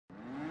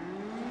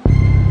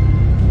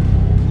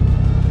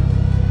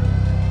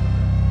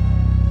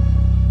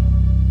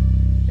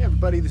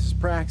everybody, this is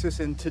Praxis,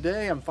 and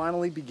today I'm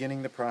finally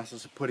beginning the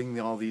process of putting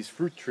all these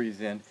fruit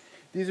trees in.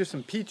 These are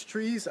some peach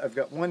trees. I've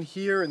got one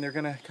here, and they're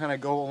going to kind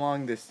of go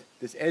along this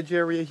edge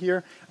area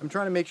here. I'm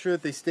trying to make sure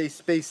that they stay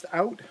spaced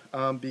out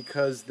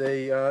because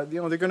they, they're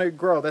going to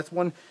grow. That's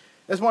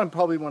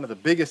probably one of the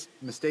biggest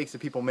mistakes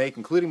that people make,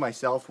 including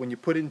myself. When you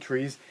put in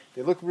trees,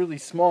 they look really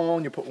small,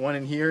 and you put one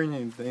in here, and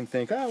you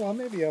think, oh, well,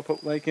 maybe I'll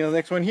put the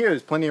next one here.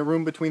 There's plenty of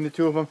room between the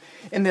two of them,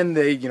 and then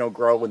they,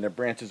 grow and their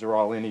branches are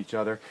all in each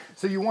other.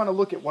 So you want to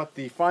look at what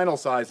the final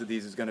size of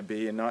these is going to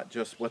be, and not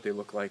just what they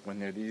look like when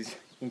they're these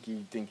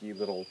inky-dinky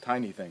little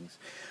tiny things.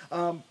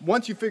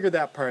 Once you figure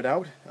that part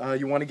out,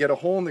 you want to get a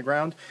hole in the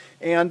ground,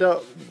 and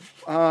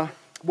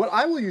what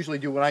I will usually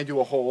do when I do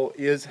a hole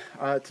is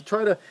to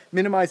try to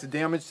minimize the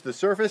damage to the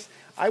surface.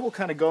 I will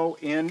kind of go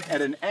in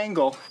at an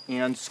angle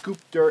and scoop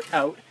dirt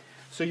out,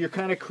 so you're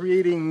kind of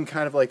creating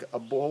kind of like a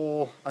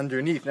bowl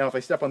underneath. Now if I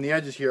step on the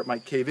edges here, it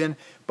might cave in,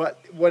 but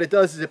what it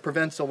does is it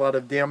prevents a lot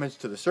of damage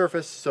to the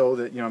surface so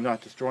that I'm not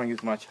destroying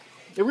as much.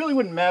 It really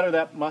wouldn't matter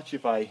that much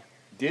if I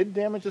did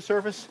damage the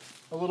surface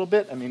a little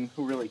bit. I mean,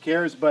 who really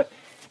cares? But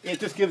it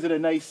just gives it a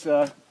nice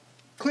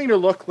cleaner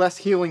look, less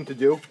healing to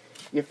do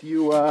if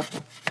you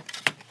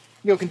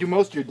can do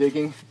most of your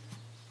digging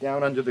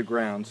down under the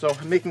ground. So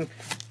I'm making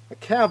a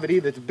cavity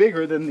that's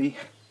bigger than the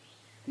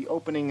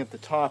opening at the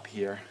top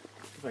here.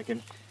 If I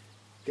can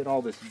get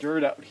all this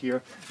dirt out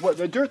here.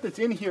 The dirt that's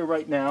in here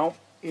right now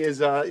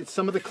is it's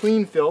some of the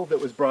clean fill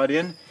that was brought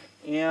in,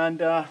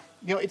 and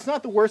it's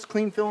not the worst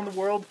clean fill in the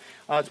world.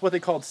 It's what they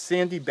call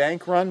sandy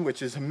bank run,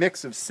 which is a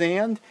mix of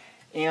sand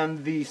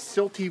and the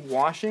silty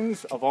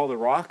washings of all the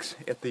rocks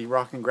at the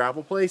rock and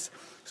gravel place.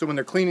 So when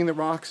they're cleaning the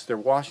rocks, they're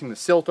washing the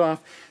silt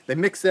off. They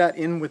mix that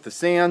in with the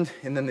sand,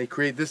 and then they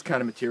create this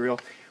kind of material,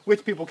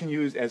 which people can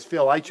use as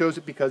fill. I chose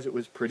it because it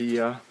was pretty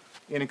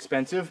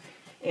inexpensive,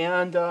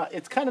 and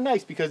it's kind of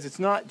nice because it's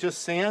not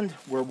just sand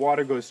where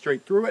water goes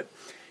straight through it.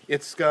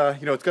 It's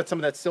it's got some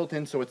of that silt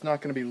in, so it's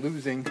not going to be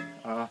losing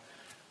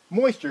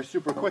moisture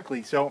super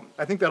quickly. So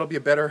I think that'll be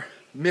a better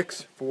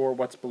mix for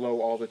what's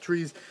below all the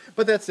trees.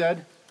 But that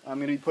said, I'm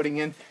going to be putting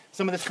in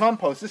some of this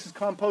compost. This is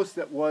compost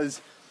that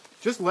was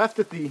just left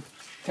at the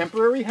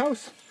temporary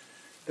house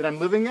that I'm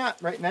living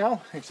at right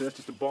now. Actually, that's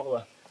just a ball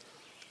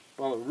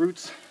of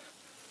roots.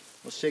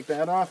 We'll shake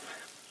that off.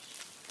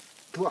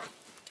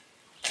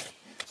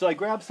 So I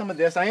grabbed some of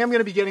this. I am going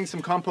to be getting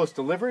some compost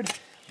delivered,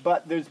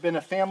 but there's been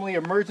a family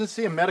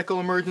emergency, a medical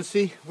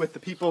emergency with the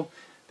people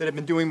that have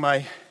been doing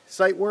my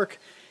site work.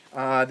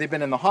 They've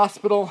been in the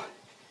hospital,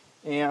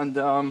 and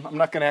I'm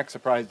not going to act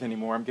surprised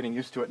anymore. I'm getting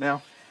used to it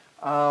now.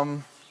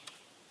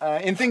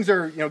 And things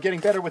are getting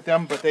better with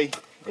them, but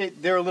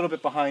they're a little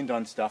bit behind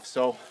on stuff.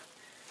 So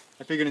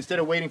I figured instead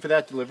of waiting for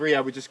that delivery,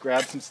 I would just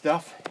grab some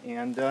stuff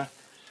and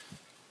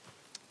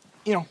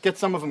get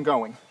some of them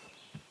going.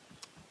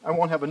 I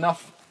won't have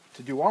enough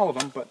to do all of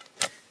them, but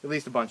at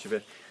least a bunch of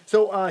it.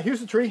 So here's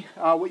the tree.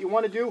 What you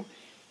want to do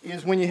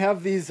is when you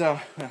have these,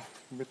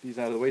 rip these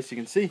out of the way so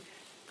you can see.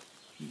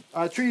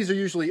 Trees are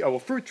usually,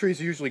 fruit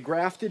trees are usually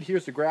grafted.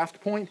 Here's the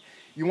graft point.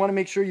 You want to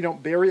make sure you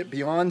don't bury it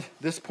beyond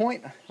this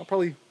point. I'll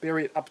probably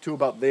bury it up to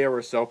about there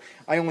or so.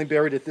 I only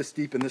buried it this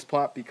deep in this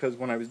pot because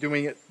when I was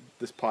doing it,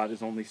 this pot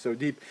is only so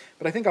deep.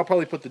 But I think I'll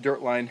probably put the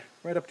dirt line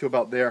right up to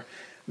about there.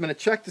 I'm going to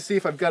check to see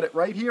if I've got it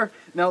right here.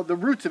 Now, the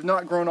roots have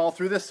not grown all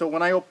through this, so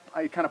when I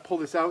kind of pull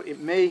this out, it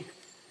may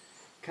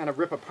kind of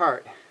rip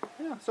apart.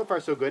 Yeah, so far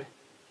so good.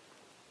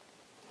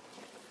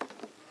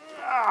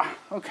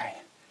 Okay.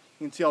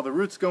 You can see all the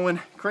roots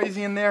going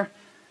crazy in there.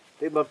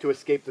 They'd love to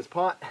escape this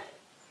pot.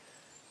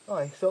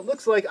 Alright, so it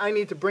looks like I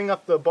need to bring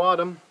up the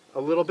bottom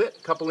a little bit,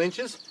 a couple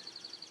inches.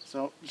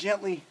 So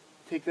gently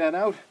take that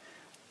out.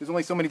 There's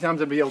only so many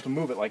times I'll be able to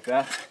move it like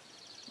that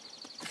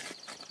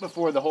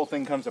before the whole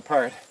thing comes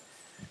apart.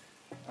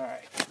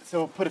 Alright,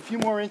 so put a few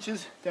more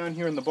inches down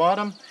here in the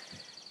bottom.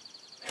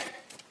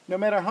 No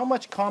matter how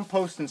much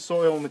compost and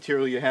soil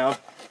material you have,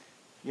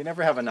 you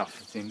never have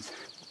enough, it seems.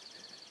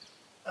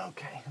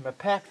 Okay, I'm going to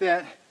pack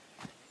that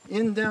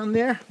in down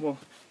there. We'll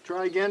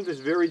try again,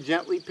 just very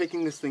gently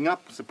picking this thing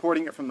up,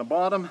 supporting it from the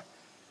bottom.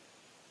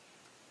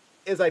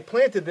 As I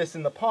planted this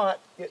in the pot,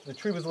 the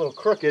tree was a little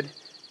crooked.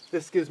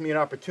 This gives me an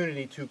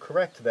opportunity to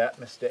correct that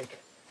mistake.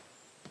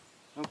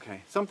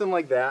 Okay, something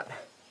like that.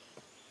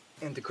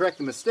 And to correct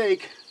the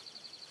mistake,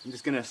 I'm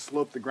just going to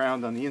slope the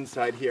ground on the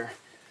inside here.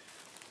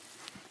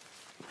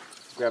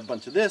 Grab a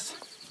bunch of this,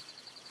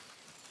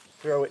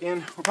 throw it in.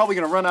 We're probably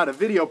going to run out of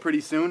video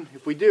pretty soon.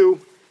 If we do,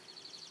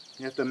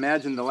 you have to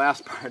imagine the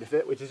last part of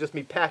it, which is just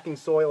me packing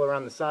soil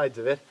around the sides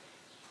of it.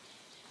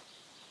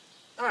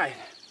 Alright,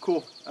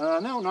 cool.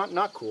 No,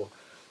 not cool.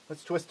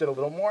 Let's twist it a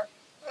little more.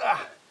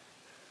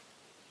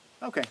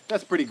 Okay,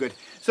 that's pretty good.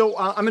 So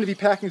I'm going to be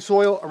packing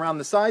soil around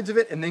the sides of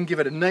it and then give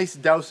it a nice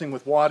dousing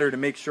with water to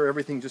make sure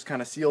everything just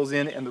kind of seals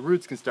in and the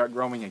roots can start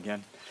growing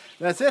again.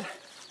 That's it.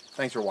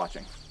 Thanks for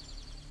watching.